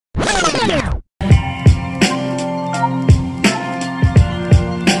Time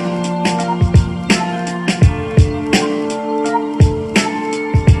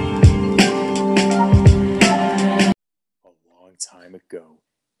ago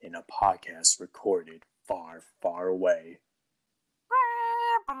in a podcast recorded far, far away.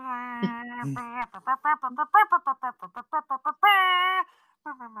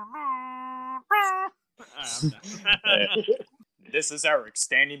 This is Eric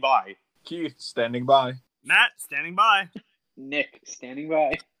standing by. Keith standing by. Matt standing by. Nick standing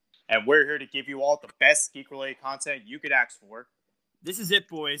by. And we're here to give you all the best geek-related content you could ask for. This is it,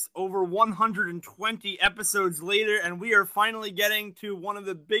 boys. Over 120 episodes later, and we are finally getting to one of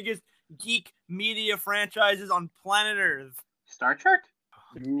the biggest geek media franchises on planet Earth. Star Trek?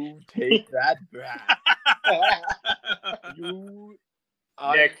 You take that back.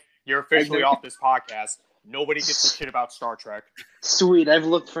 Nick, you're officially off this podcast. Nobody gives a shit about Star Trek. Sweet, I've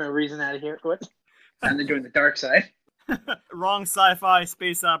looked for a reason out of here. What? Time to join the dark side. Wrong sci-fi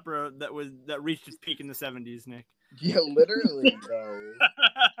space opera that reached its peak in the 70s, Nick. Yeah, literally, bro.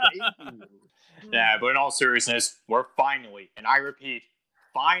 Thank you. Yeah, but in all seriousness, we're finally, and I repeat,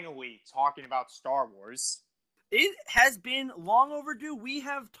 finally talking about Star Wars. It has been long overdue. We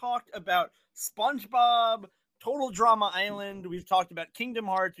have talked about SpongeBob, Total Drama Island. We've talked about Kingdom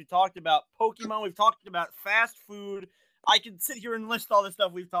Hearts. We've talked about Pokemon. We've talked about fast food. I could sit here and list all the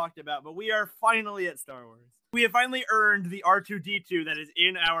stuff we've talked about, but we are finally at Star Wars. We have finally earned the R2-D2 that is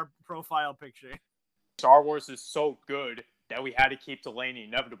in our profile picture. Star Wars is so good that we had to keep delaying the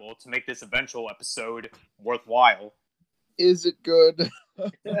inevitable to make this eventual episode worthwhile. Is it good?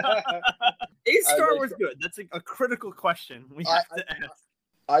 Is Star Wars good? That's a critical question we have to ask.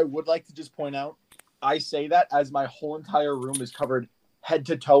 I would like to just point out, I say that as my whole entire room is covered head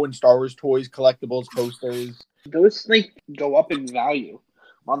to toe in Star Wars toys, collectibles, posters. Those go up in value.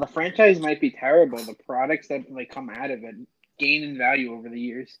 While the franchise might be terrible, the products that come out of it gain in value over the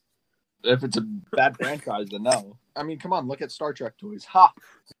years. If it's a bad franchise, then no. I mean, come on, look at Star Trek toys. Ha!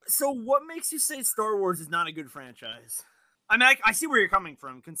 So what makes you say Star Wars is not a good franchise? I mean, I see where you're coming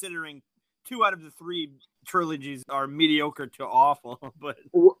from, considering 2 out of the 3 trilogies are mediocre to awful, but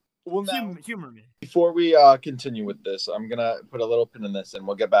well, now, humor me. Before we continue with this, I'm going to put a little pin in this and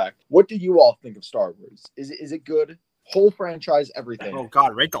we'll get back. What do you all think of Star Wars? Is it good? Whole franchise, everything. Oh,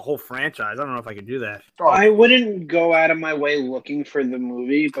 God, rate the whole franchise. I don't know if I could do that. I wouldn't go out of my way looking for the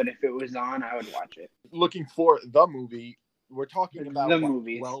movie, but if it was on, I would watch it. Looking for the movie. We're talking about the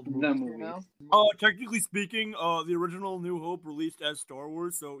movies. 12 the movies movies. now? Technically speaking, the original New Hope released as Star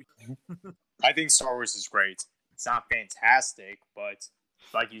Wars, so... I think Star Wars is great. It's not fantastic, but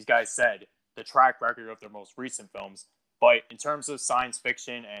like you guys said, the track record of their most recent films. But in terms of science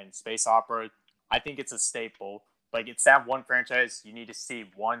fiction and space opera, I think it's a staple. It's that one franchise you need to see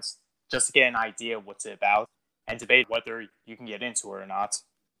once just to get an idea of what's it about and debate whether you can get into it or not.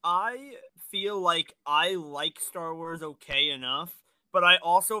 I feel like I like Star Wars okay enough, but I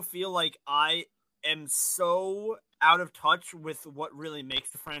also feel like I am so out of touch with what really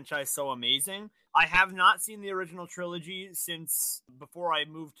makes the franchise so amazing. I have not seen the original trilogy since before I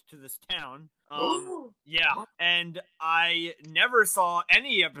moved to this town. Yeah, and I never saw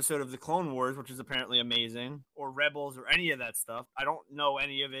any episode of the Clone Wars, which is apparently amazing, or Rebels, or any of that stuff. I don't know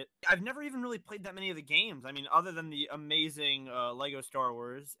any of it. I've never even really played that many of the games. I mean, other than the amazing Lego Star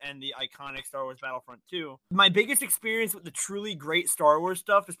Wars and the iconic Star Wars Battlefront 2. My biggest experience with the truly great Star Wars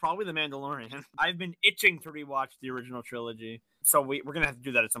stuff is probably The Mandalorian. I've been itching to rewatch the original trilogy. So we're going to have to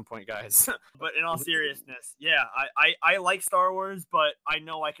do that at some point, guys. But in all seriousness, yeah, I like Star Wars, but I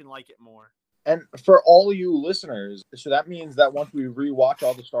know I can like it more. And for all you listeners, so that means that once we rewatch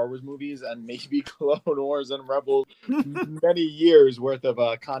all the Star Wars movies and maybe Clone Wars and Rebels, many years worth of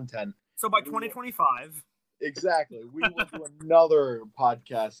content. So by 2025... Exactly. We will do another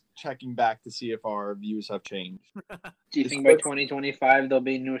podcast checking back to see if our views have changed. Do you think by 2025 there'll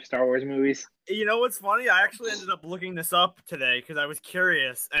be new Star Wars movies? You know what's funny? I actually ended up looking this up today because I was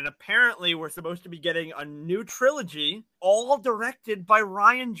curious. And apparently we're supposed to be getting a new trilogy, all directed by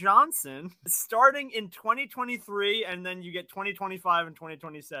Rian Johnson, starting in 2023. And then you get 2025 and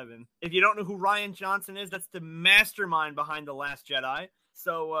 2027. If you don't know who Rian Johnson is, that's the mastermind behind The Last Jedi.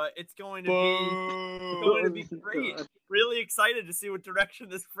 So it's going to be great. Really excited to see what direction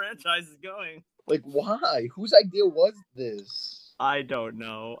this franchise is going. Why? Whose idea was this? I don't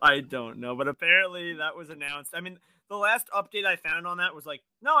know. But apparently that was announced. I mean, the last update I found on that was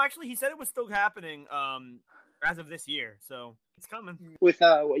no, actually he said it was still happening as of this year. So it's coming. With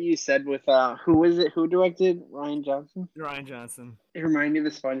what you said with who was it? Who directed? Rian Johnson? Rian Johnson. It reminded me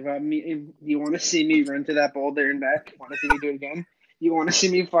of the SpongeBob meme. Do you want to see me run to that boulder and back? Want to see me do it again? You want to see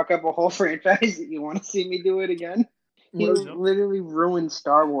me fuck up a whole franchise? You want to see me do it again? He literally ruined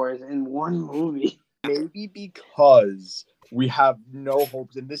Star Wars in one movie. Maybe because we have no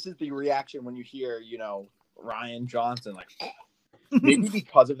hopes, and this is the reaction when you hear, Rian Johnson, like, maybe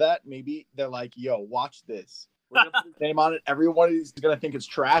because of that, maybe they're like, yo, watch this. We're going to put his name on it. Everyone is going to think it's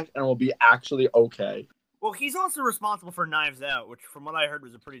trash, and it will be actually okay. Well, he's also responsible for Knives Out, which, from what I heard,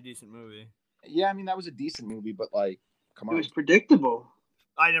 was a pretty decent movie. Yeah, I mean, that was a decent movie, but, like, come on. It was predictable.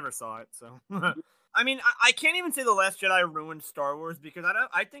 I never saw it, so... I mean, I can't even say The Last Jedi ruined Star Wars, because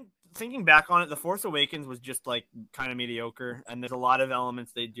I think, thinking back on it, The Force Awakens was just, like, kind of mediocre, and there's a lot of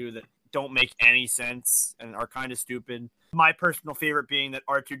elements they do that don't make any sense and are kind of stupid. My personal favorite being that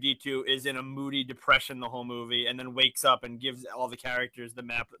R2-D2 is in a moody depression the whole movie, and then wakes up and gives all the characters the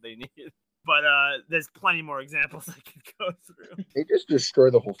map that they need. But there's plenty more examples I could go through. They just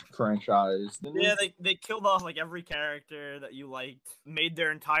destroy the whole franchise. Yeah, they killed off like every character that you liked, made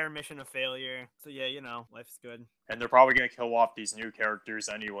their entire mission a failure. So yeah, life's good. And they're probably gonna kill off these new characters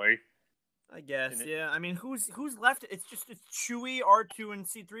anyway. I guess, yeah. I mean, who's left? It's Chewie, R2, and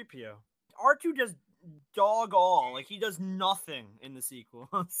C-3PO. R2 does dog all. Like, he does nothing in the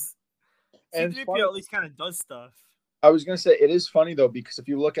sequels. C-3PO at least kind of does stuff. I was going to say, it is funny, though, because if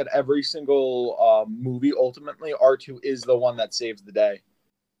you look at every single movie, ultimately, R2 is the one that saves the day.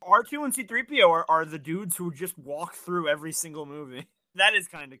 R2 and C-3PO are the dudes who just walk through every single movie. That is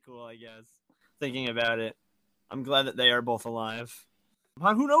kind of cool, I guess, thinking about it. I'm glad that they are both alive.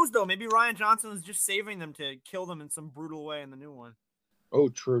 But who knows, though? Maybe Rian Johnson is just saving them to kill them in some brutal way in the new one. Oh,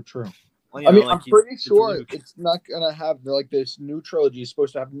 true. Well, I mean, like I'm pretty sure it's not gonna have this new trilogy is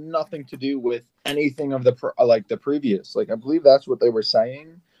supposed to have nothing to do with anything of the previous. Like I believe that's what they were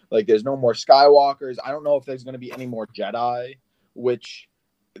saying. Like there's no more Skywalkers. I don't know if there's gonna be any more Jedi. Which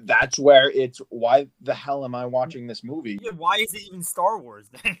that's where it's why the hell am I watching this movie? Yeah, why is it even Star Wars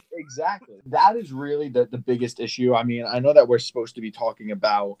then? Exactly. That is really the biggest issue. I mean, I know that we're supposed to be talking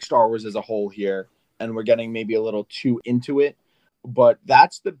about Star Wars as a whole here, and we're getting maybe a little too into it. But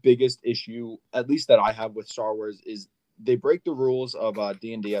that's the biggest issue, at least that I have with Star Wars, is they break the rules of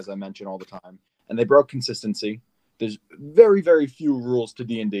D&D, as I mention all the time, and they broke consistency. There's very, very few rules to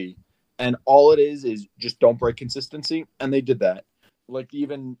D&D, and all it is just don't break consistency, and they did that. Like,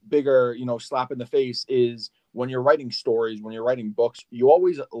 even bigger, slap in the face is when you're writing stories, when you're writing books, you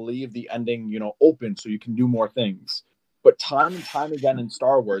always leave the ending, open so you can do more things. But time and time again in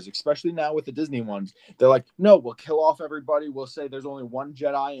Star Wars, especially now with the Disney ones, they're like, no, we'll kill off everybody. We'll say there's only one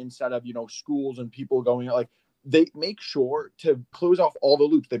Jedi instead of, schools and people going. Like, they make sure to close off all the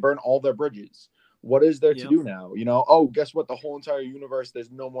loops. They burn all their bridges. What is there to do now? Oh, guess what? The whole entire universe, there's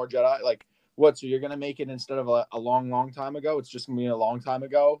no more Jedi. Like, what? So you're going to make it instead of a long, long time ago? It's just going to be a long time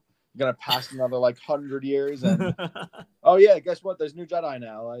ago. You're going to pass another, 100 years. And, oh, yeah, guess what? There's new Jedi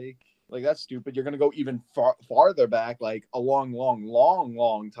now. Like, that's stupid. You're going to go even farther back, like a long, long, long,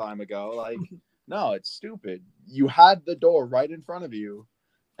 long time ago. Like, no, it's stupid. You had the door right in front of you,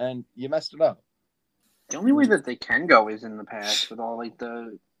 and you messed it up. The only way that they can go is in the past with all,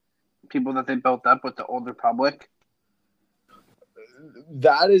 the people that they built up with the Old Republic.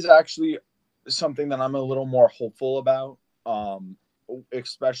 That is actually something that I'm a little more hopeful about,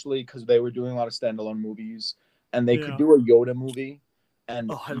 especially because they were doing a lot of standalone movies, and they could do a Yoda movie. And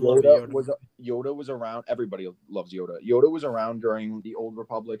Yoda was around. Everybody loves Yoda. Yoda was around during the Old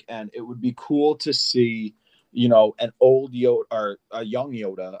Republic, and it would be cool to see, an old Yoda or a young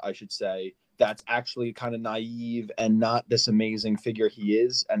Yoda, I should say, that's actually kind of naive and not this amazing figure he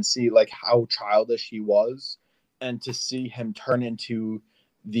is, and see how childish he was, and to see him turn into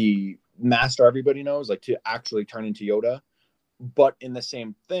the master everybody knows, to actually turn into Yoda. But in the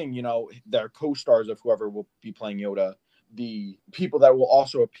same thing, their co-stars of whoever will be playing Yoda, the people that will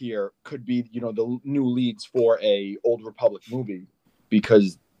also appear could be, the new leads for a Old Republic movie,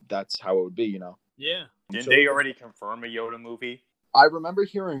 because that's how it would be, Yeah. Didn't they already confirm a Yoda movie? I remember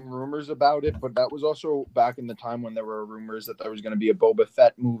hearing rumors about it, but that was also back in the time when there were rumors that there was going to be a Boba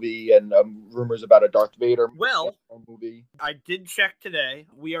Fett movie and rumors about a Darth Vader movie. I did check today.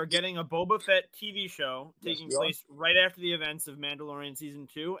 We are getting a Boba Fett TV show taking place right after the events of Mandalorian Season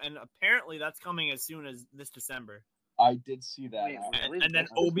 2, and apparently that's coming as soon as this December. I did see that. And then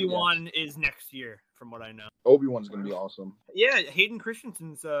Obi-Wan is next year, from what I know. Obi-Wan's going to be awesome. Yeah, Hayden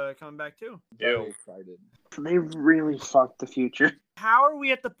Christensen's coming back too. Very excited. They really fucked the future. How are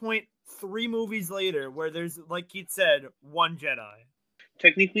we at the point 3 movies later where there's, like Keith said, one Jedi?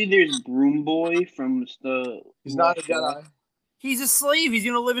 Technically, there's Broom Boy from the... He's not a Jedi. He's a slave. He's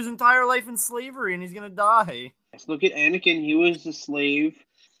going to live his entire life in slavery, and he's going to die. Let's look at Anakin. He was a slave.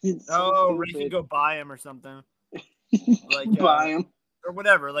 Rey can go buy him or something. Like, Buy him. or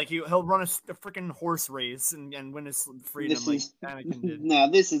whatever. Like he'll run a freaking horse race and win his freedom Anakin did. No,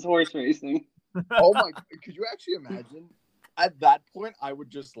 this is horse racing. Oh my! Could you actually imagine? At that point, I would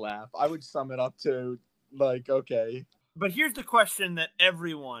just laugh. I would sum it up to like, okay. But here's the question that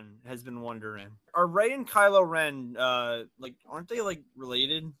everyone has been wondering: are Rey and Kylo Ren like aren't they like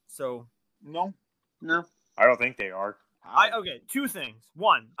related? So No. I don't think they are. Okay, two things.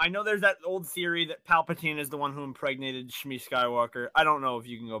 One, I know there's that old theory that Palpatine is the one who impregnated Shmi Skywalker. I don't know if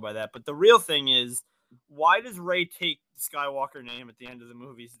you can go by that, but the real thing is, why does Rey take the Skywalker name at the end of the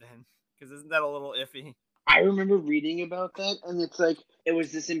movies then? Because isn't that a little iffy? I remember reading about that, and it's like it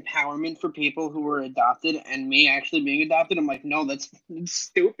was this empowerment for people who were adopted, and me actually being adopted. I'm like, no, that's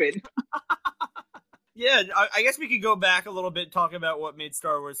stupid. Yeah, I guess we could go back a little bit, talk about what made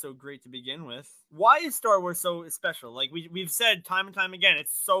Star Wars so great to begin with. Why is Star Wars so special? Like we've said time and time again,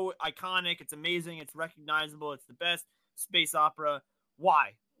 it's so iconic, it's amazing, it's recognizable, it's the best space opera.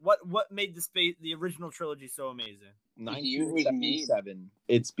 Why? What made the original trilogy so amazing? 1977.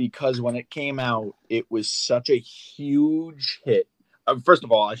 It's because when it came out, it was such a huge hit. First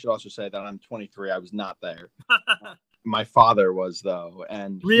of all, I should also say that I'm 23. I was not there. My father was though,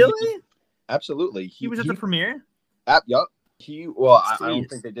 and really. Absolutely. He was at the premiere? Yup. I don't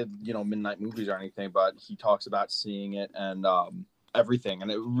think they did, midnight movies or anything, but he talks about seeing it and everything.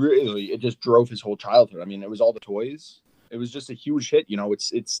 And it just drove his whole childhood. I mean, it was all the toys. It was just a huge hit.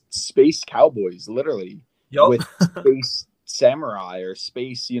 It's space cowboys, literally, with space samurai or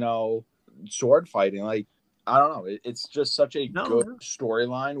space, sword fighting. Like, I don't know. It's just such a good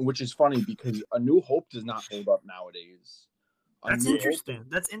storyline, which is funny because A New Hope does not hold up nowadays. That's interesting.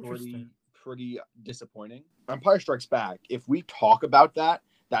 That's interesting. Pretty disappointing. Empire Strikes Back, if we talk about that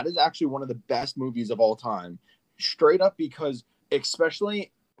is actually one of the best movies of all time. Straight up, because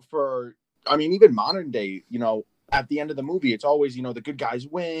especially even modern day, at the end of the movie, it's always, the good guys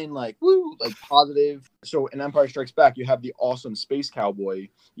win, like, woo, like positive. So in Empire Strikes Back, you have the awesome space cowboy,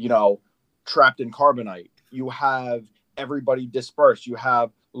 trapped in carbonite. You have everybody dispersed. You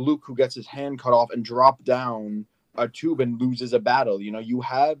have Luke who gets his hand cut off and dropped down a tube and loses a battle. You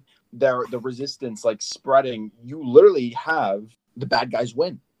have the resistance like spreading. You literally have the bad guys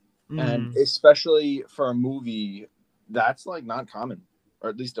win. And especially for a movie, that's like not common, or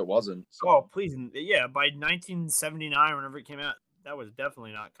at least it wasn't. So. Oh, please. Yeah, by 1979, whenever it came out, that was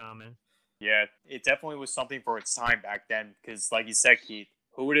definitely not common. Yeah, it definitely was something for its time back then, because like you said, Keith,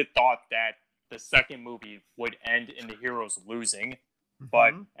 who would have thought that the second movie would end in the heroes losing?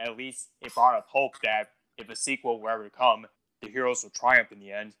 But at least it brought up hope that if a sequel were ever to come, the heroes will triumph in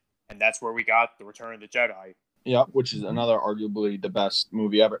the end. And that's where we got The Return of the Jedi. Yeah, which is another arguably the best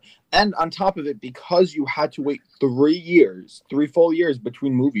movie ever. And on top of it, because you had to wait 3 full years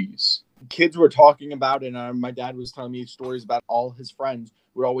between movies, kids were talking about it. And my dad was telling me stories about all his friends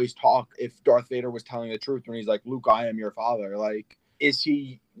would always talk if Darth Vader was telling the truth. When he's like, Luke, I am your father. Like, is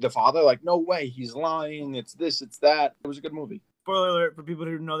he the father? Like, no way. He's lying. It's this, it's that. It was a good movie. Spoiler alert for people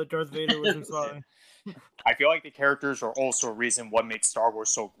who know that Darth Vader was his father. I feel like the characters are also a reason what makes Star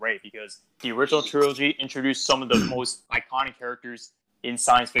Wars so great, because the original trilogy introduced some of the most iconic characters in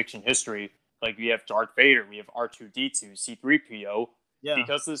science fiction history. Like, we have Darth Vader, we have R2-D2, C-3PO. Yeah.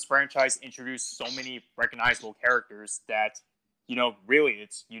 Because this franchise introduced so many recognizable characters that, really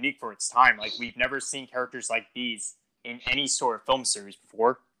it's unique for its time. Like, we've never seen characters like these in any sort of film series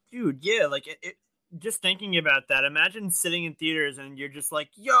before. Dude, yeah, like, it just thinking about that, imagine sitting in theaters and you're just like,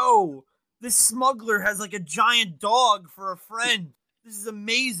 yo, this smuggler has like a giant dog for a friend. This is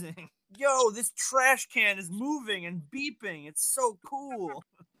amazing. Yo, this trash can is moving and beeping. It's so cool.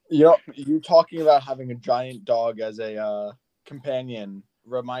 You talking about having a giant dog as a companion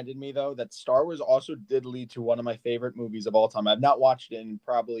reminded me, though, that Star Wars also did lead to one of my favorite movies of all time. I've not watched it in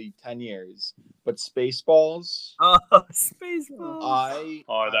probably 10 years, but Spaceballs. Oh, Spaceballs.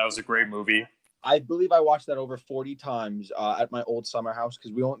 That was a great movie. I believe I watched that over 40 times at my old summer house,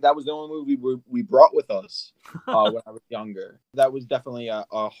 because that was the only movie we brought with us when I was younger. That was definitely a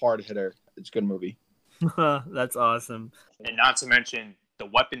hard hitter. It's a good movie. That's awesome. And not to mention the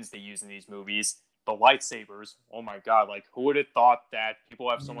weapons they use in these movies, the lightsabers. Oh my god, like, who would have thought that people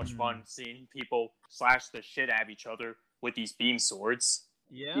have so much fun seeing people slash the shit out of each other with these beam swords?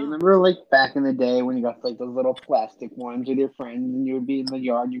 Yeah. Do you remember, like, back in the day when you got, like, those little plastic ones with your friends and you would be in the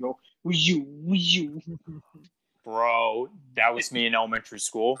yard and you go, wee-you. Bro, that was me in elementary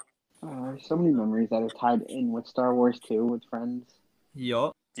school. There's so many memories that are tied in with Star Wars, too, with friends.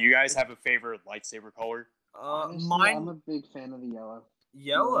 Yup. Do you guys have a favorite lightsaber color? Honestly, I'm a big fan of the yellow.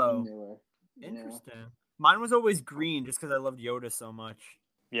 Yellow? Interesting. Yeah. Mine was always green just because I loved Yoda so much.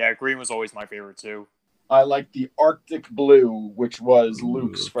 Yeah, green was always my favorite, too. I like the Arctic Blue, which was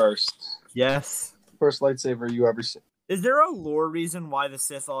Luke's Yes. first lightsaber you ever see. Is there a lore reason why the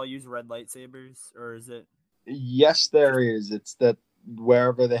Sith all use red lightsabers, or is it? Yes, there is. It's that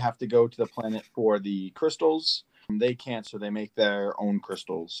wherever they have to go to the planet for the crystals, they can't, so they make their own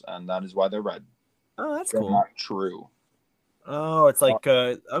crystals, and that is why they're red. Oh, that's They're cool. not true. Oh, it's like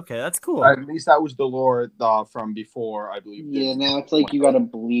okay, that's cool. At least that was the lore from before, I believe. Yeah, now it's like you gotta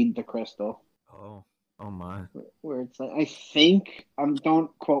bleed the crystal. Oh my. Where it's like, I think,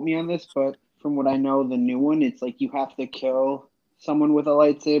 don't quote me on this, but from what I know, the new one, it's like you have to kill someone with a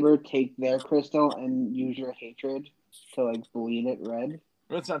lightsaber, take their crystal, and use your hatred to like bleed it red.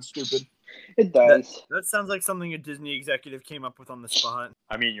 That sounds stupid. It does. That sounds like something a Disney executive came up with on the spot.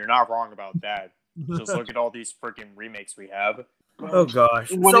 I mean, you're not wrong about that. Just look at all these freaking remakes we have. Oh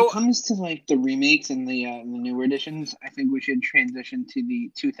gosh. When it comes to like the remakes and the newer editions, I think we should transition to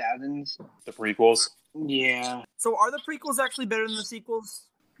the 2000s. The prequels. Yeah. So are the prequels actually better than the sequels?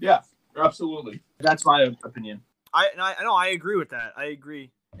 Yeah, absolutely. That's my opinion. I know, I agree with that. I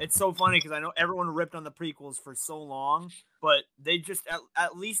agree. It's so funny because I know everyone ripped on the prequels for so long, but they just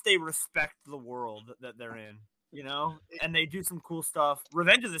at least they respect the world that they're in, you know, and they do some cool stuff.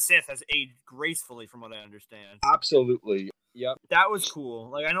 Revenge of the Sith has aged gracefully, from what I understand. Absolutely. Yep. That was cool.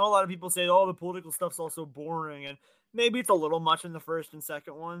 Like, I know a lot of people say, "Oh, the political stuff's also boring," and maybe it's a little much in the first and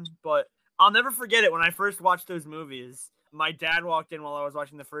second one, but I'll never forget it when I first watched those movies. My dad walked in while I was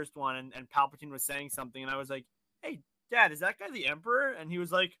watching the first one, and Palpatine was saying something, and I was like, "Hey, Dad, is that guy the Emperor?" And he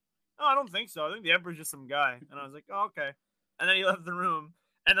was like, "Oh, I don't think so. I think the Emperor's just some guy." And I was like, "Oh, okay." And then he left the room.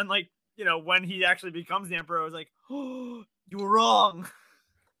 And then, like, you know, when he actually becomes the Emperor, I was like, "Oh, you were wrong."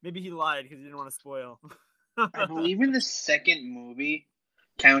 Maybe he lied because he didn't want to spoil. I believe in the second movie,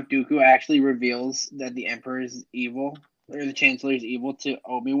 Count Dooku actually reveals that the Emperor is evil, or the Chancellor is evil to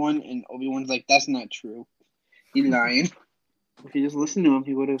Obi-Wan, and Obi-Wan's like, "That's not true. He's lying." If he just listened to him,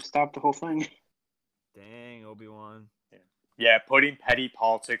 he would have stopped the whole thing. Dang, Obi-Wan. Yeah, putting petty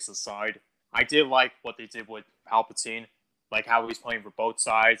politics aside, I did like what they did with Palpatine, like how he's playing for both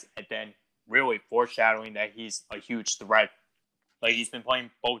sides, and then really foreshadowing that he's a huge threat. Like, he's been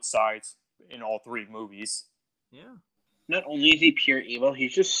playing both sides in all three movies. Yeah. Not only is he pure evil,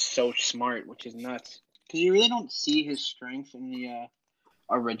 he's just so smart, which is nuts. Because you really don't see his strength in the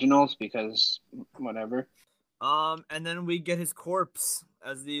originals, because whatever. And then we get his corpse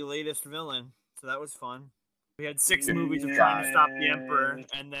as the latest villain, so that was fun. We had 6 movies of trying to stop the Emperor,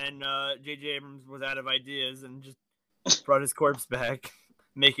 and then J.J. Abrams was out of ideas and just brought his corpse back,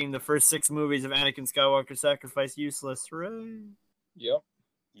 making the first 6 movies of Anakin Skywalker sacrifice useless. Hooray! Yep.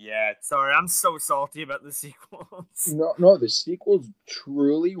 Yeah, Sorry, I'm so salty about the sequels. No, the sequels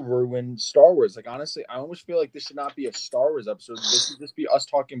truly ruined Star Wars. Like, honestly, I almost feel like this should not be a Star Wars episode. This should just be us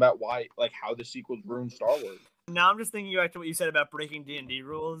talking about how the sequels ruined Star Wars. Now I'm just thinking back to what you said about breaking D&D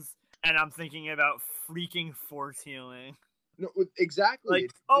rules, and I'm thinking about freaking force healing. No, exactly.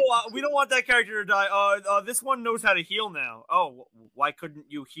 Like, we don't want that character to die. This one knows how to heal now. Oh, why couldn't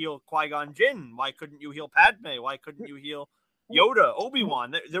you heal Qui-Gon Jinn? Why couldn't you heal Padme? Why couldn't you heal Yoda,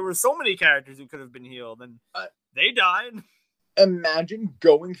 Obi-Wan? There were so many characters who could have been healed, and they died. Imagine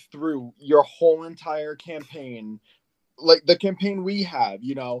going through your whole entire campaign, like the campaign we have,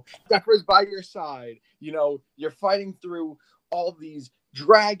 you know, Zephyr's by your side, you know, you're fighting through all these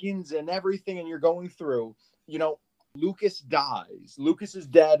dragons and everything, and you're going through, you know, Lucas dies. Lucas is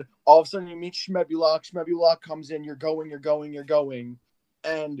dead. All of a sudden you meet Shmebulok. Shmebulok comes in, you're going,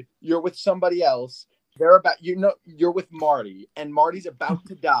 and you're with somebody else. You're with Marty, and Marty's about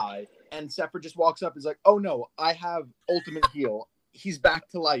to die, and Zephyr just walks up and is like, "Oh no, I have ultimate heal. He's back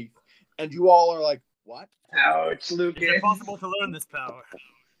to life." And you all are like, "What?" Ouch, Lucas. Is it possible to learn this power?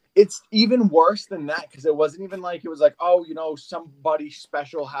 It's even worse than that, because it wasn't even like it was like, "Oh, you know, somebody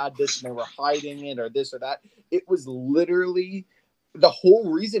special had this and they were hiding it or this or that." It was literally the whole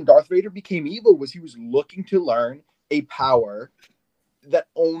reason Darth Vader became evil was he was looking to learn a power that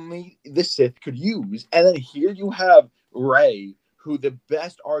only the Sith could use. And then here you have Rey, who the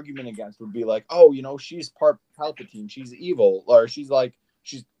best argument against would be like, "Oh, you know, she's part Palpatine, she's evil," or she's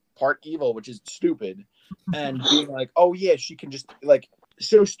part evil, which is stupid. And being like, "Oh yeah, she can just like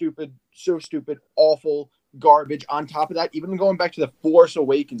so stupid, awful, garbage." On top of that, even going back to the Force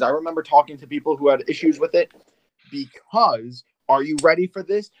Awakens, I remember talking to people who had issues with it because, are you ready for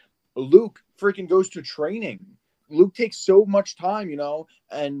this? Luke freaking goes to training. Luke takes so much time, you know,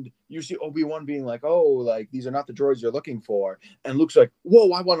 and you see Obi-Wan being like, "Oh, like, these are not the droids you're looking for." And Luke's like,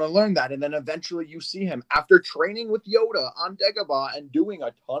 "Whoa, I want to learn that." And then eventually you see him, after training with Yoda on Dagobah and doing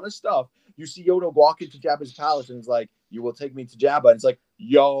a ton of stuff, you see Yoda walk into Jabba's palace and it's like, you will take me to Jabba. And it's like,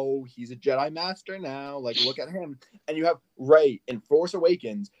 yo, he's a Jedi Master now. Like, look at him. And you have Rey in Force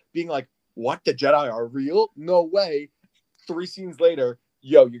Awakens being like, what? The Jedi are real? No way. 3 scenes later,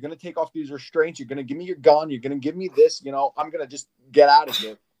 yo, you're going to take off these restraints. You're going to give me your gun. You're going to give me this. You know, I'm going to just get out of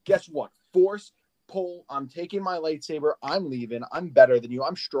here. Guess what? Force pull. I'm taking my lightsaber. I'm leaving. I'm better than you.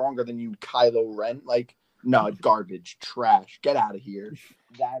 I'm stronger than you, Kylo Ren. Like, no, garbage, trash. Get out of here.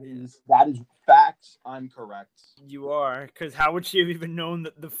 That is facts. I'm correct. You are, because how would she have even known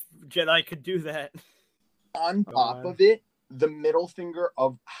that the Jedi could do that? On top of it, the middle finger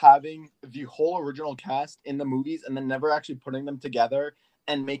of having the whole original cast in the movies and then never actually putting them together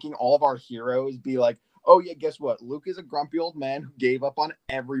and making all of our heroes be like, oh yeah, guess what? Luke is a grumpy old man who gave up on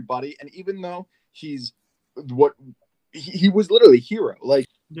everybody. And even though he was literally hero. Like,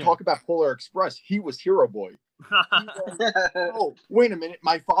 talk about Polar Express. He was Hero Boy. Oh, wait a minute.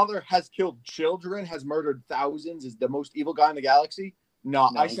 My father has killed children, has murdered thousands, is the most evil guy in the galaxy. No,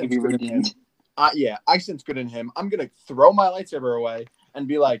 I sense good in him. I sense good in him. I'm going to throw my lightsaber away and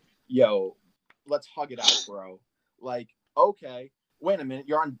be like, yo, let's hug it out, bro. Like, okay. Wait a minute,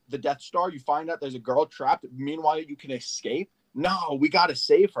 you're on the Death Star, you find out there's a girl trapped, meanwhile you can escape? No, we gotta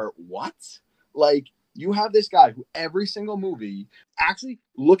save her. What? Like, you have this guy who every single movie, actually,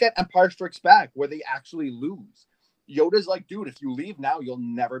 look at Empire Strikes Back, where they actually lose. Yoda's like, dude, if you leave now, you'll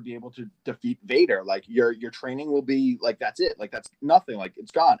never be able to defeat Vader. Like, your training will be, like, that's it. Like, that's nothing. Like,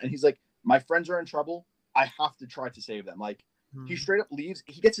 it's gone. And he's like, my friends are in trouble. I have to try to save them. Like, he straight up leaves.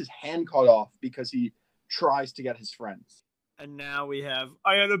 He gets his hand cut off because he tries to get his friends. And now we have,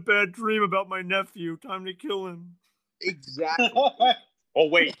 I had a bad dream about my nephew. Time to kill him. Exactly. Oh,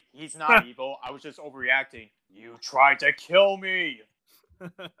 wait. He's not evil. I was just overreacting. You tried to kill me.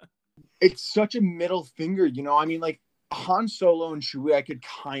 It's such a middle finger, you know? I mean, like, Han Solo and Chewie I could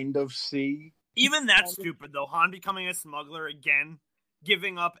kind of see. Even that's stupid, though. Han becoming a smuggler again,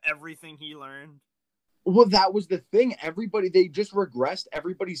 giving up everything he learned. Well, that was the thing. They just regressed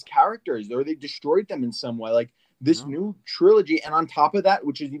everybody's characters, or they destroyed them in some way. Like, this new trilogy, and on top of that,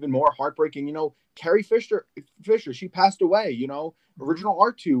 which is even more heartbreaking, you know, Carrie Fisher, she passed away, you know, original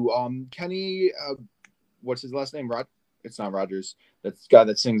R2, Kenny, what's his last name? It's not Rogers. That's the guy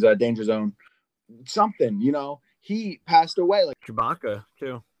that sings Danger Zone. Something, you know, he passed away. Like Chewbacca,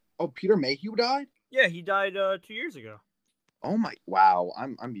 too. Oh, Peter Mayhew died? Yeah, he died 2 years ago. Oh my, wow,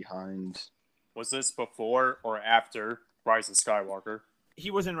 I'm behind. Was this before or after Rise of Skywalker?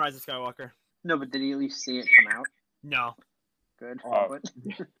 He was in Rise of Skywalker. No, but did he at least see it come out? No. Good.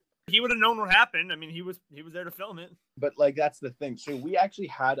 He would have known what happened. I mean, he was there to film it. But, like, that's the thing. So we actually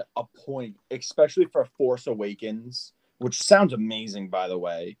had a point, especially for Force Awakens, which sounds amazing, by the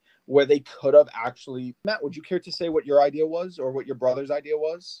way, where they could have actually... Matt, would you care to say what your idea was or what your brother's idea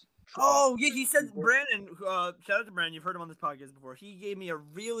was? Oh, yeah, he said, Brandon, shout out to Brandon, you've heard him on this podcast before. He gave me a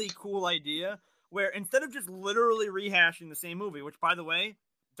really cool idea where instead of just literally rehashing the same movie, which, by the way,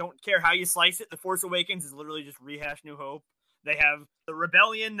 don't care how you slice it, The Force Awakens is literally just rehash New Hope. They have the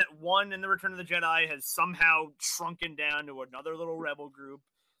rebellion that won in the Return of the Jedi has somehow shrunken down to another little rebel group.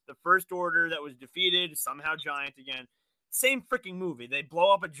 The First Order that was defeated, somehow giant again. Same freaking movie. They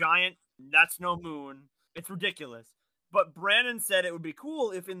blow up a giant, that's no moon. It's ridiculous. But Brandon said it would be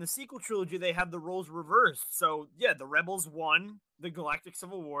cool if in the sequel trilogy they had the roles reversed. So, yeah, the rebels won the Galactic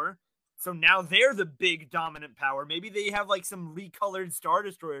Civil War. So now they're the big dominant power. Maybe they have like some recolored Star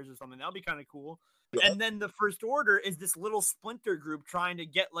Destroyers or something. That'll be kind of cool. Yeah. And then the First Order is this little splinter group trying to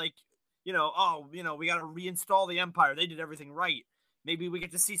get like, we got to reinstall the Empire. They did everything right. Maybe we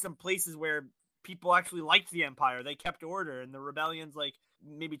get to see some places where people actually liked the Empire. They kept order and the rebellion's like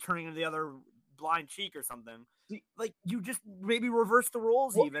maybe turning into the other blind cheek or something. Like, you just maybe reverse the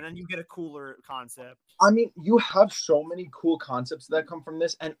roles even and you get a cooler concept. I mean, you have so many cool concepts that come from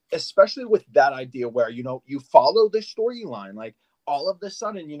this, and especially with that idea where, you follow the storyline. Like, all of a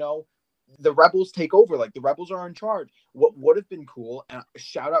sudden, the rebels take over. Like, the rebels are in charge. What would have been cool, and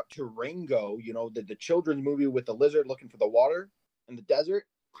shout out to Rango, the children's movie with the lizard looking for the water in the desert.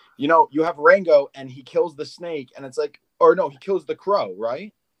 You have Rango, and he kills the snake, and it's like, or no, he kills the crow,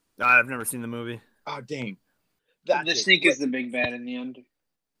 right? I've never seen the movie. Oh, dang. The snake is the big bad in the end.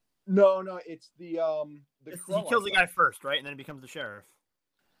 No, it's the crow. He kills the guy first, right? And then he becomes the sheriff.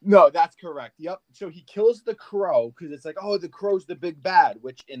 No, that's correct. Yep. So he kills the crow because it's like, oh, the crow's the big bad,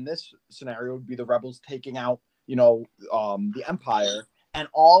 which in this scenario would be the rebels taking out, the Empire. And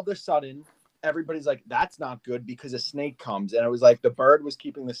all of a sudden, everybody's like, that's not good because a snake comes. And it was like the bird was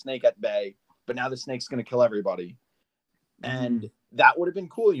keeping the snake at bay, but now the snake's going to kill everybody. And that would have been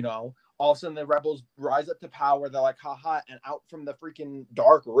cool, all of a sudden the rebels rise up to power. They're like, haha, and out from the freaking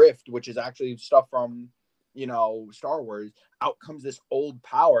dark rift, which is actually stuff from, Star Wars, out comes this old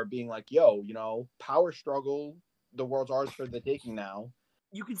power being like, yo, power struggle, the world's ours for the taking now.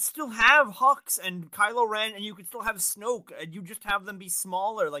 You could still have Hux and Kylo Ren, and you could still have Snoke, and you just have them be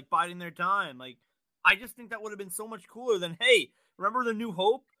smaller, like biding their time. Like, I just think that would have been so much cooler than, hey, remember the New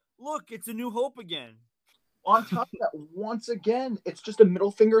Hope? Look, it's a New Hope again. On top of that, once again, it's just a middle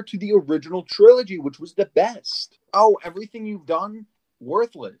finger to the original trilogy, which was the best. Oh, everything you've done,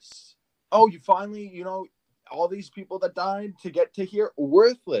 worthless. Oh, you finally, all these people that died to get to here,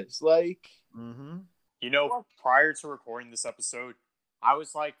 worthless. Like, prior to recording this episode, I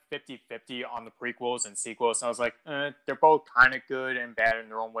was like 50-50 on the prequels and sequels. And I was like, they're both kind of good and bad in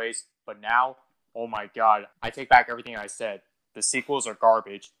their own ways. But now, oh my God, I take back everything I said. The sequels are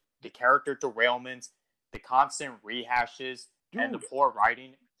garbage. The character derailment, the constant rehashes, and the poor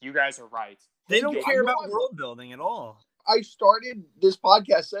writing. You guys are right. They don't care about world building at all. I started this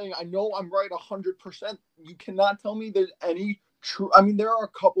podcast saying, I know I'm right 100%. You cannot tell me there's any true. I mean, there are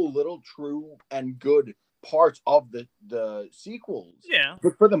a couple little true and good parts of the sequels. Yeah.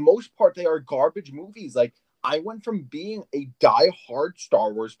 But for the most part, they are garbage movies. Like, I went from being a die-hard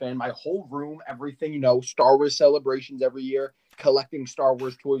Star Wars fan, my whole room, everything, Star Wars celebrations every year, collecting Star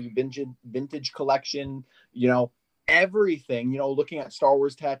Wars toys, vintage collection, everything, looking at Star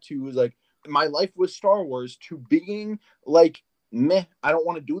Wars tattoos, like, my life was Star Wars, to being like, meh, I don't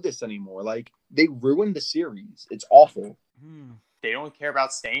want to do this anymore. Like, they ruined the series. It's awful. They don't care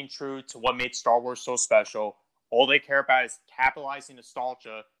about staying true to what made Star Wars so special. All they care about is capitalizing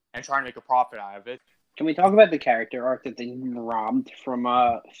nostalgia and trying to make a profit out of it. Can we talk about the character arc that they robbed from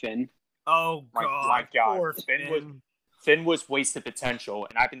Finn? Oh, God. My God. Poor Finn was wasted potential,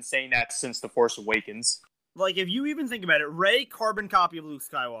 and I've been saying that since The Force Awakens. Like, if you even think about it, Rey, carbon copy of Luke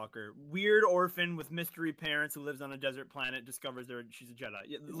Skywalker. Weird orphan with mystery parents who lives on a desert planet, discovers she's a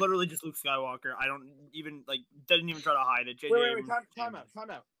Jedi. Literally just Luke Skywalker. I don't even, didn't even try to hide it. Wait, time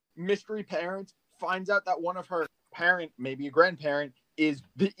out. Mystery parents, finds out that one of her parent, maybe a grandparent, is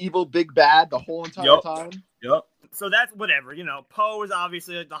the evil big bad the whole entire time. Yep. So that's whatever, Poe is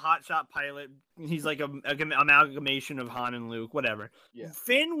obviously like the hotshot pilot. He's like an amalgamation of Han and Luke, whatever. Yeah.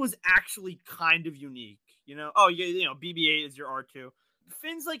 Finn was actually kind of unique, Oh, BB-8 is your R2.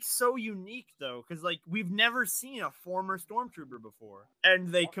 Finn's so unique though, because we've never seen a former stormtrooper before, and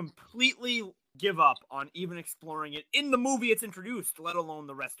they completely give up on even exploring it in the movie it's introduced, let alone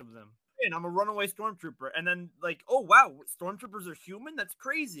the rest of them. And I'm a runaway stormtrooper, and then oh wow, stormtroopers are human? That's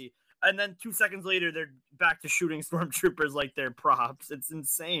crazy. And then 2 seconds later, they're back to shooting stormtroopers like they're props. It's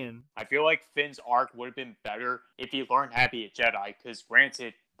insane. I feel like Finn's arc would have been better if he learned how to be a Jedi, because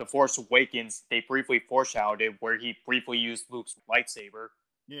granted, The Force Awakens, they briefly foreshadowed it where he briefly used Luke's lightsaber.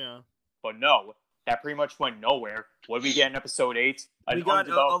 Yeah. But no, that pretty much went nowhere. What did we get in Episode 8? We got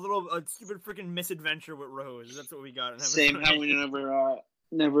a stupid freaking misadventure with Rose. That's what we got. Same how we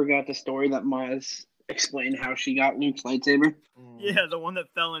never got the story that Miles explained how she got Luke's lightsaber. Yeah, the one that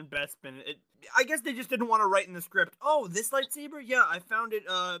fell in Bespin. I guess they just didn't want to write in the script, oh, this lightsaber? Yeah, I found it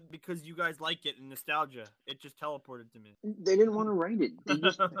because you guys like it in nostalgia. It just teleported to me. They didn't want to write it.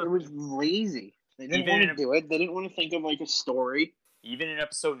 It was lazy. They didn't want to do it. They didn't want to think of a story. Even in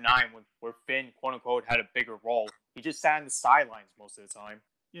Episode 9, where Finn, quote-unquote, had a bigger role, he just sat in the sidelines most of the time.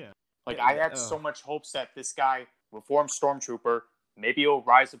 Yeah. I had so much hopes that this guy, reformed stormtrooper, maybe he'll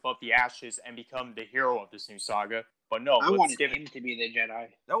rise above the ashes and become the hero of this new saga. But no, I wanted him to be the Jedi.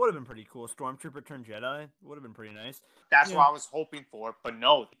 That would have been pretty cool. Stormtrooper turned Jedi. Would have been pretty nice. That's what I was hoping for. But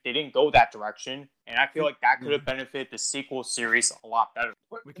no, they didn't go that direction. And I feel like that could have benefited the sequel series a lot better.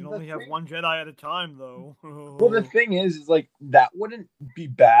 We can only have one Jedi at a time, though. Well, the thing is that wouldn't be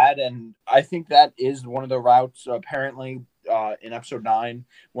bad. And I think that is one of the routes, apparently, in Episode 9,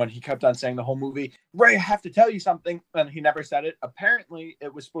 when he kept on saying the whole movie, Rey, I have to tell you something, and he never said it. Apparently,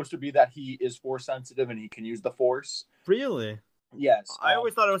 it was supposed to be that he is Force sensitive and he can use the Force. Really? Yes. I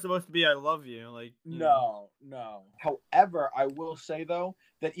always thought it was supposed to be I love you. No. However, I will say, though,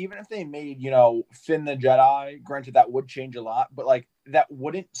 that even if they made, Finn the Jedi, granted that would change a lot, but, that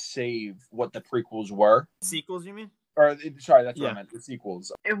wouldn't save what the prequels were. Sequels, you mean? Or, sorry, that's what I meant, the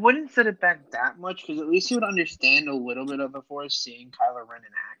sequels. It wouldn't set it back that much, because at least he would understand a little bit of the Force seeing Kylo Ren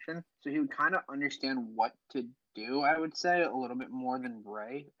in action. So he would kind of understand what to do, I would say, a little bit more than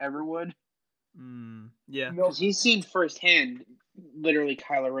Rey ever would. Yeah. Because he's seen firsthand, literally,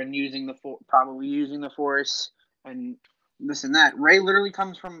 Kylo Ren probably using the Force, and this and that. Rey literally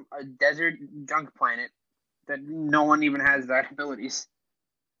comes from a desert junk planet that no one even has that abilities.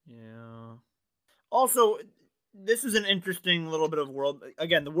 Yeah. Also, this is an interesting little bit of world.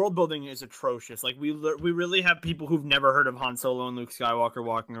 Again, the world building is atrocious. Like we really have people who've never heard of Han Solo and Luke Skywalker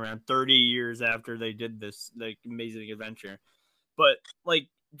walking around 30 years after they did this like amazing adventure. But like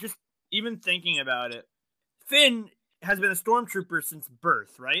just even thinking about it, Finn has been a stormtrooper since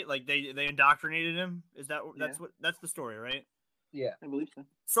birth, right? Like they indoctrinated him. Is that that's the story, right? Yeah, I believe so.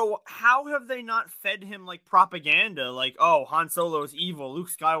 So how have they not fed him like propaganda? Like, oh, Han Solo is evil. Luke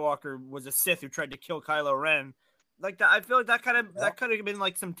Skywalker was a Sith who tried to kill Kylo Ren. Like that, I feel like that could have been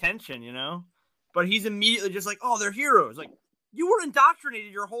like some tension, you know. But he's immediately just like, oh, they're heroes. Like you were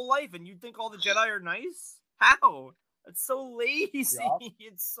indoctrinated your whole life, and you think all the Jedi are nice? How? It's so lazy. Yeah.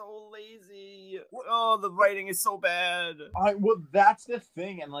 It's so lazy. Oh, the writing is so bad. Well, that's the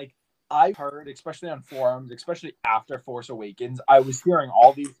thing, and like. I heard, especially on forums, especially after Force Awakens, I was hearing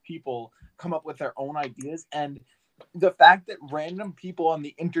all these people come up with their own ideas. And the fact that random people on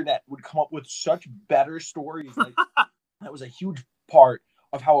the internet would come up with such better stories, like, that was a huge part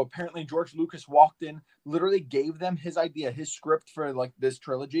of how apparently George Lucas walked in, literally gave them his idea, his script for like this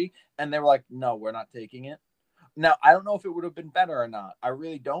trilogy. And they were like, no, we're not taking it. Now, I don't know if it would have been better or not. I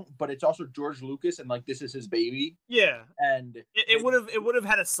really don't. But it's also George Lucas, and like this is his baby. Yeah, and it would have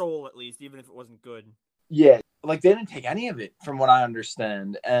had a soul at least, even if it wasn't good. Yeah, like they didn't take any of it, from what I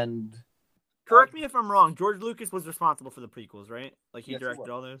understand. And correct me if I'm wrong. George Lucas was responsible for the prequels, right? Like he directed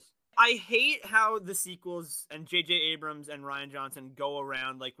all those. I hate how the sequels and J.J. Abrams and Rian Johnson go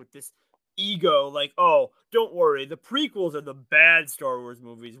around like with this ego, like, oh, don't worry, the prequels are the bad Star Wars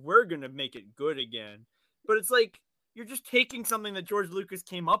movies. We're gonna make it good again. But it's like, you're just taking something that George Lucas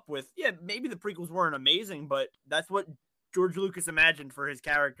came up with. Yeah, maybe the prequels weren't amazing, but that's what George Lucas imagined for his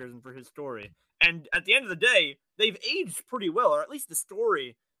characters and for his story. And at the end of the day, they've aged pretty well, or at least the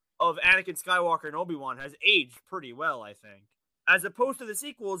story of Anakin Skywalker and Obi-Wan has aged pretty well, I think. As opposed to the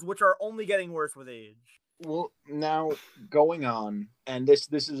sequels, which are only getting worse with age. Well, now, going on, and this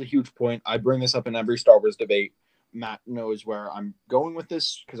is a huge point. I bring this up in every Star Wars debate. Matt knows where I'm going with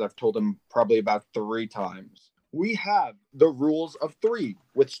this because I've told him probably about 3 times. We have the rules of 3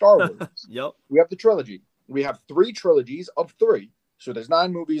 with Star Wars. Yep. We have the trilogy. We have 3 trilogies of 3. So there's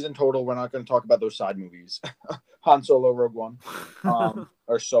 9 movies in total. We're not going to talk about those side movies. Han Solo, Rogue One.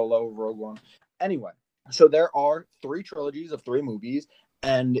 Or Solo, Rogue One. Anyway, so there are 3 trilogies of 3 movies.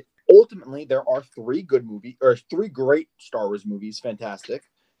 And ultimately, there are 3 good movies, or 3 great Star Wars movies. Fantastic.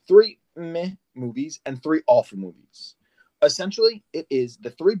 3 meh movies and 3 awful movies. Essentially, it is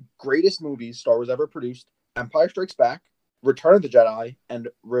the 3 greatest movies Star Wars ever produced: Empire Strikes Back, Return of the Jedi, and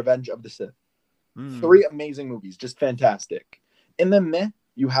Revenge of the Sith. 3 amazing movies, just fantastic. In the meh,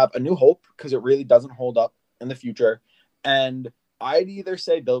 you have A New Hope, because it really doesn't hold up in the future. And I'd either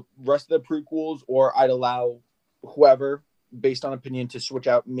say the rest of the prequels, or I'd allow whoever, based on opinion, to switch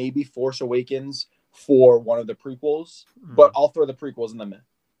out maybe Force Awakens for one of the prequels. But I'll throw the prequels in the meh.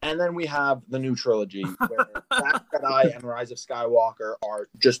 And then we have the new trilogy, where Last Jedi and Rise of Skywalker are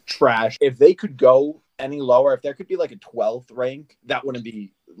just trash. If they could go any lower, if there could be like a 12th rank, that wouldn't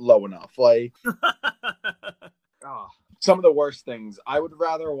be low enough. Like, some of the worst things. I would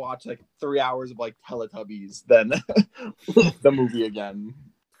rather watch like 3 hours of like Teletubbies than the movie again.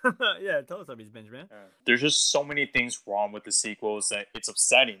 Yeah, Teletubbies binge, man. There's just so many things wrong with the sequels that it's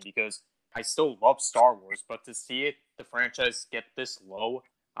upsetting, because I still love Star Wars, but to see the franchise get this low,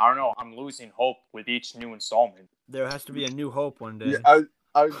 I don't know. I'm losing hope with each new installment. There has to be a New Hope one day. Yeah,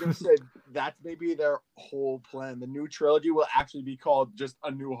 I was going to say, that's maybe their whole plan. The new trilogy will actually be called just A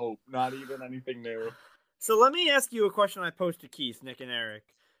New Hope, not even anything new. So let me ask you a question I posed to Keith, Nick, and Eric.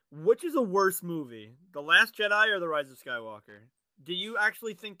 Which is a worse movie, The Last Jedi or The Rise of Skywalker? Do you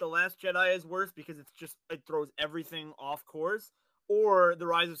actually think The Last Jedi is worse because it throws everything off course? Or The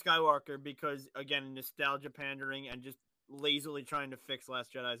Rise of Skywalker because, again, nostalgia pandering and just lazily trying to fix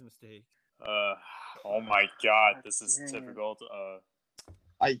Last Jedi's mistake? Oh my god, this is difficult.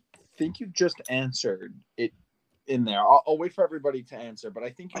 I think you just answered it in there. I'll wait for everybody to answer, but I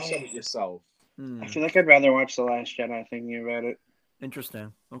think you said it yourself. I feel like I'd rather watch The Last Jedi thinking about it.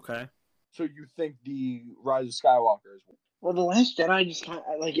 Interesting. Okay. So you think the Rise of Skywalker is... Well, The Last Jedi just kind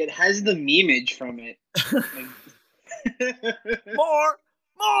of, like, it has the memeage from it. More!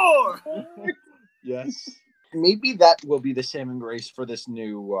 Yes. Maybe that will be the saving grace for this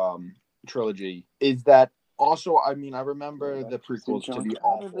new trilogy. Is that also, I mean, I remember the prequels to be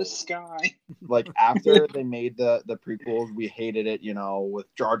awful. Out of the sky. Like, after they made the prequels, we hated it, you know,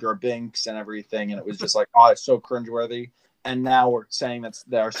 with Jar Jar Binks and everything, and it was just like, oh, it's so cringeworthy. And now we're saying that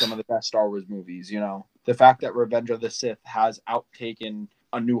they are some of the best Star Wars movies, you know. The fact that Revenge of the Sith has outtaken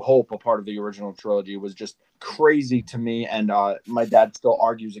A New Hope, a part of the original trilogy, was just crazy to me, and my dad still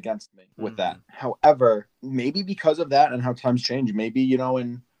argues against me with that. However, maybe because of that and how times change, maybe,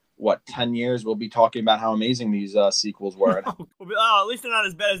 in 10 years we'll be talking about how amazing these sequels were. At least they're not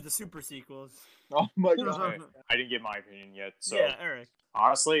as bad as the super sequels. Oh my god. Okay. I didn't get my opinion yet, so Yeah, Eric.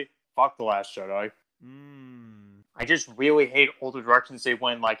 honestly, fuck The Last Jedi. I just really hate all the directions they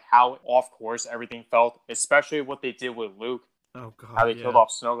went, like how off course everything felt, especially what they did with Luke. Oh god. How they killed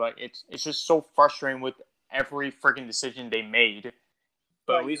off Snoke. Like it's just so frustrating with every freaking decision they made.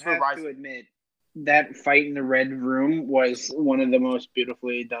 But at least you with have to admit, that fight in the red room was one of the most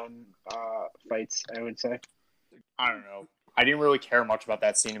beautifully done fights, I would say. I don't know. I didn't really care much about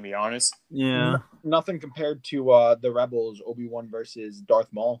that scene, to be honest. Yeah. Nothing compared to the Rebels Obi-Wan versus Darth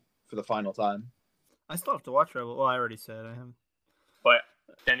Maul for the final time. I still have to watch Rebel. Well, I already said I haven't. But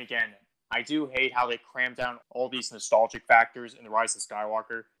then again, I do hate how they cram down all these nostalgic factors in The Rise of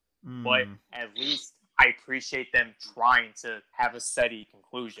Skywalker. But at least I appreciate them trying to have a steady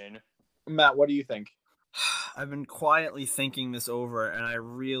conclusion. Matt, what do you think? I've been quietly thinking this over, and I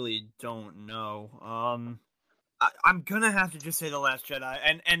really don't know. I'm gonna have to just say The Last Jedi,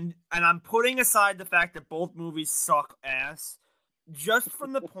 and I'm putting aside the fact that both movies suck ass, just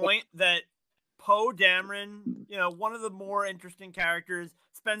from the point that Poe Dameron, one of the more interesting characters,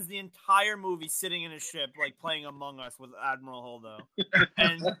 spends the entire movie sitting in a ship, like playing Among Us with Admiral Holdo,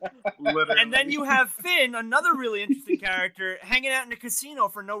 and then you have Finn, another really interesting character, hanging out in a casino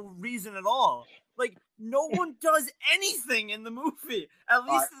for no reason at all. Like, no one does anything in the movie. At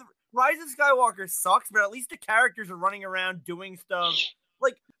least Rise of Skywalker sucks, but at least the characters are running around doing stuff.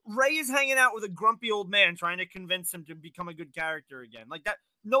 Like, Rey is hanging out with a grumpy old man trying to convince him to become a good character again. Like, that,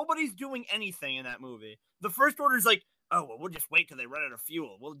 nobody's doing anything in that movie. The First Order's like, oh, well, we'll just wait till they run out of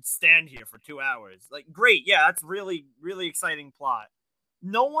fuel. We'll stand here for 2 hours. Like, great. Yeah, that's really, really exciting plot.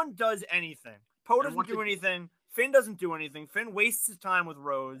 No one does anything. Poe doesn't do anything. Finn doesn't do anything. Finn wastes his time with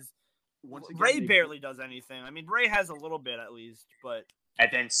Rose. Rey barely does anything. I mean, Rey has a little bit at least, but... And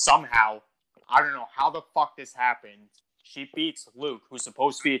then somehow, I don't know how the fuck this happened, she beats Luke, who's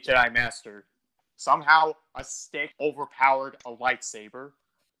supposed to be a Jedi Master. Somehow, a stick overpowered a lightsaber.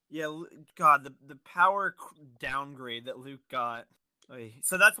 Yeah, God, the power downgrade that Luke got.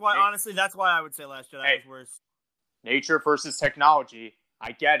 So that's why, honestly, that's why I would say Last Jedi was worse. Nature versus technology.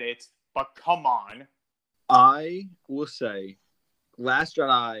 I get it, but come on. I will say Last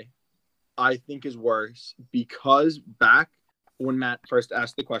Jedi, I think, is worse because back when Matt first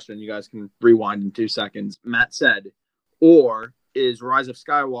asked the question, you guys can rewind in 2 seconds. Matt said, or is Rise of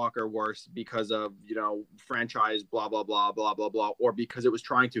Skywalker worse because of, franchise, blah, blah, blah, blah, blah, blah, or because it was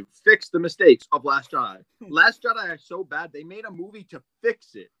trying to fix the mistakes of Last Jedi? Last Jedi is so bad, they made a movie to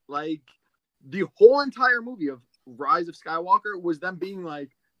fix it. Like, the whole entire movie of Rise of Skywalker was them being like,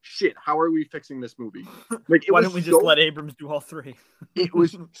 shit, how are we fixing this movie? Like, why don't we just let Abrams do all 3? It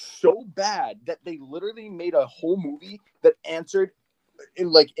was so bad that they literally made a whole movie that answered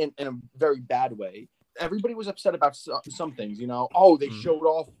in a very bad way. Everybody was upset about some things, Oh, they showed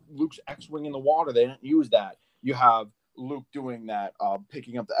off Luke's X-Wing in the water. They didn't use that. You have Luke doing that,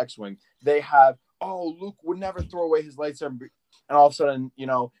 picking up the X-Wing. They have, Luke would never throw away his lightsaber. And all of a sudden,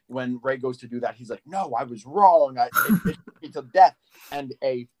 when Rey goes to do that, he's like, no, I was wrong. It took me to death. And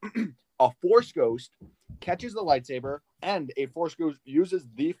a Force Ghost catches the lightsaber, and a Force Ghost uses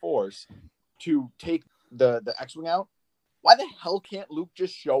the Force to take the X-Wing out. Why the hell can't Luke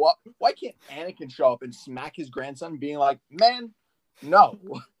just show up? Why can't Anakin show up and smack his grandson, being like, man, no.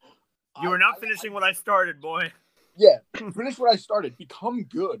 You are not finishing what I started, boy. Yeah, finish what I started. Become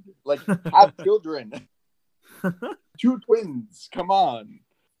good. Like, have children. 2 twins. Come on.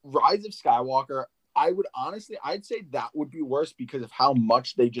 Rise of Skywalker, I'd say that would be worse because of how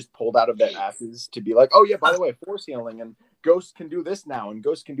much they just pulled out of their asses to be like, oh yeah, by the way, Force healing and Ghost can do this now and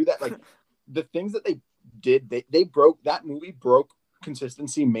Ghost can do that. Like, the things that they did, that movie broke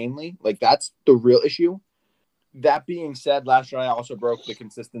consistency mainly. Like, that's the real issue. That being said, Last Jedi also broke the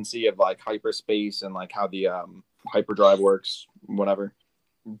consistency of like hyperspace and like how the hyperdrive works, whatever.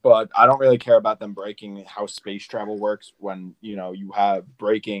 But I don't really care about them breaking how space travel works when, you have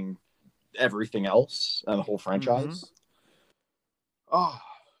breaking everything else and the whole franchise. Oh.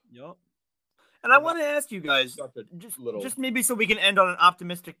 Yep. And I want to ask you guys, just maybe so we can end on an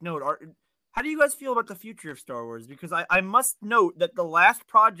optimistic note, how do you guys feel about the future of Star Wars? Because I must note that the last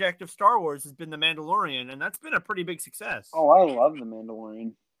project of Star Wars has been The Mandalorian, and that's been a pretty big success. Oh, I love The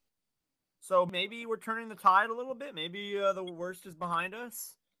Mandalorian. So maybe we're turning the tide a little bit. Maybe the worst is behind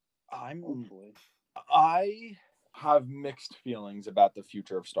us. I have mixed feelings about the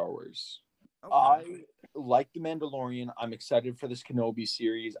future of Star Wars. Okay. I like The Mandalorian. I'm excited for this Kenobi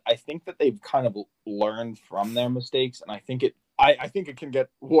series. I think that they've kind of learned from their mistakes, and I think it can get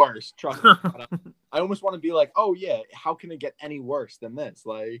worse. Trust me. I almost want to be like, oh yeah, how can it get any worse than this?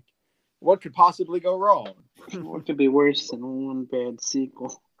 Like, what could possibly go wrong? What could be worse than one bad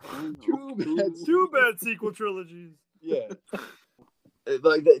sequel? Two bad sequel trilogies. Yeah.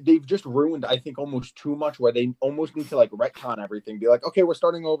 Like they've just ruined, I think, almost too much. Where they almost need to like retcon everything, be like, okay, we're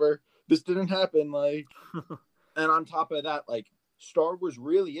starting over. This didn't happen. Like, and on top of that, like Star Wars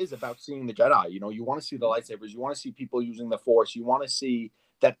really is about seeing the Jedi. You know, you want to see the lightsabers. You want to see people using the Force. You want to see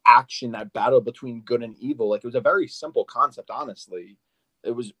that action, that battle between good and evil. Like it was a very simple concept, honestly.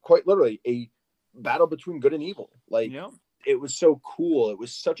 It was quite literally a battle between good and evil. Like it was so cool. It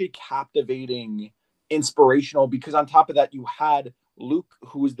was such a captivating, inspirational. Because on top of that, you had Luke,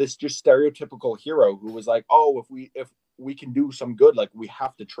 who was this just stereotypical hero, who was like, "Oh, if we can do some good, like we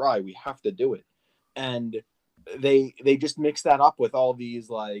have to try, we have to do it," and they just mixed that up with all these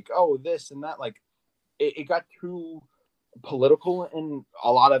like, "Oh, this and that." Like it got too political in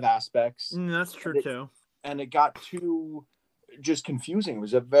a lot of aspects. That's true too. And it got too just confusing. It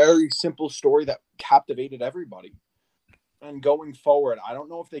was a very simple story that captivated everybody. And going forward, I don't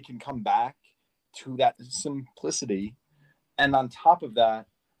know if they can come back to that simplicity. And on top of that,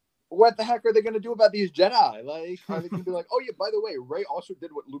 what the heck are they going to do about these Jedi? Like, are they going to be like, oh yeah, by the way, Rey also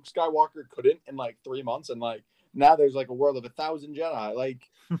did what Luke Skywalker couldn't in like 3 months, and like now there's like a world of 1,000 Jedi. Like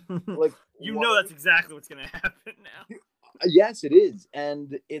you know that's exactly what's going to happen now. Yes, it is,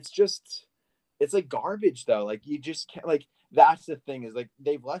 and it's like garbage though. Like you just can't. Like that's the thing is like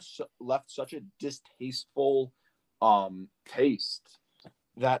they've left such a distasteful taste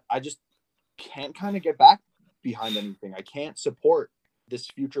that I just can't kind of get back behind anything. I can't support this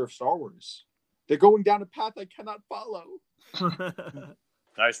future of Star Wars. They're going down a path I cannot follow.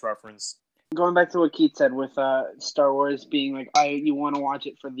 Nice reference. Going back to what Keith said with Star Wars being like, you want to watch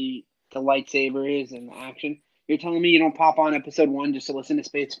it for the lightsabers and the action. You're telling me you don't pop on episode 1 just to listen to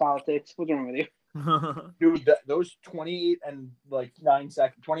space politics? What's wrong with you? Dude, those 28 and like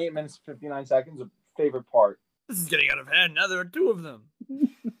 28 minutes, 59 seconds, a favorite part. This is getting out of hand. Now there are 2 of them.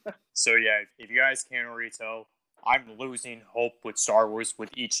 So yeah, if you guys can't already tell, I'm losing hope with Star Wars with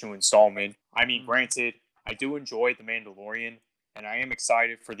each new installment. I mean, granted, I do enjoy The Mandalorian, and I am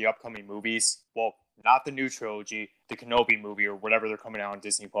excited for the upcoming movies. Well, not the new trilogy, the Kenobi movie or whatever they're coming out on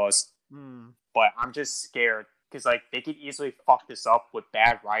Disney Plus. But I'm just scared because like they could easily fuck this up with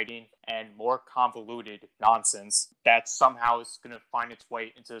bad writing and more convoluted nonsense that somehow is going to find its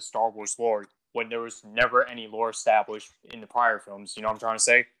way into the Star Wars lore when there was never any lore established in the prior films. You know what I'm trying to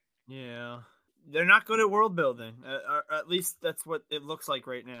say? Yeah. They're not good at world building. At least that's what it looks like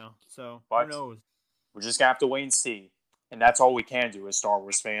right now. So, who knows? We're just going to have to wait and see. And that's all we can do as Star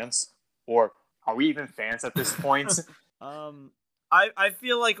Wars fans. Or are we even fans at this point? I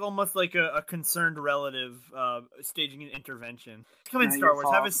feel like almost like a concerned relative staging an intervention. Come in, Star Wars.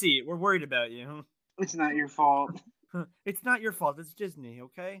 Have a seat. We're worried about you. It's not your fault. It's not your fault. It's Disney,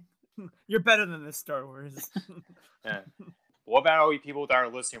 okay? You're better than this, Star Wars. Yeah. What about all you people that are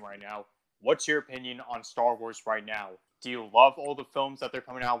listening right now? What's your opinion on Star Wars right now? Do you love all the films that they're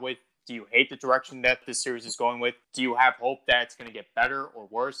coming out with? Do you hate the direction that this series is going with? Do you have hope that it's going to get better or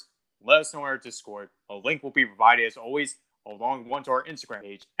worse? Let us know in our Discord. A link will be provided as always, along with one to our Instagram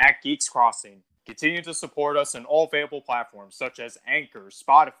page, @Geeks Crossing. Continue to support us on all available platforms such as Anchor,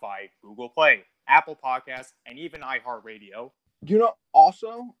 Spotify, Google Play, Apple Podcasts, and even iHeartRadio. You know,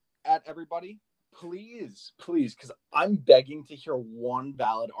 also, at everybody, please, because I'm begging to hear one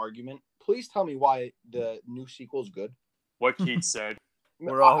valid argument. Please tell me why the new sequel is good. What Keith said.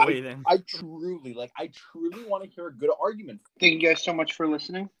 We're all waiting. I truly want to hear a good argument. Thank you guys so much for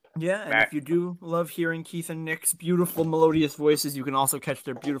listening. Yeah, and if you do love hearing Keith and Nick's beautiful melodious voices, you can also catch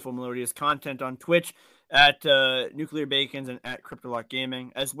their beautiful melodious content on Twitch at Nuclear Bacons and at Cryptolock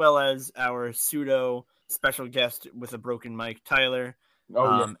Gaming, as well as our pseudo special guest with a broken mic, Tyler,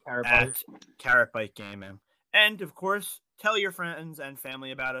 at Carrot Bite Gaming. And, of course, tell your friends and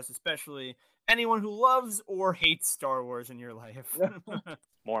family about us, especially anyone who loves or hates Star Wars in your life.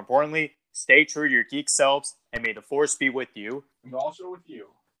 More importantly, stay true to your geek selves, and may the Force be with you. And also with you.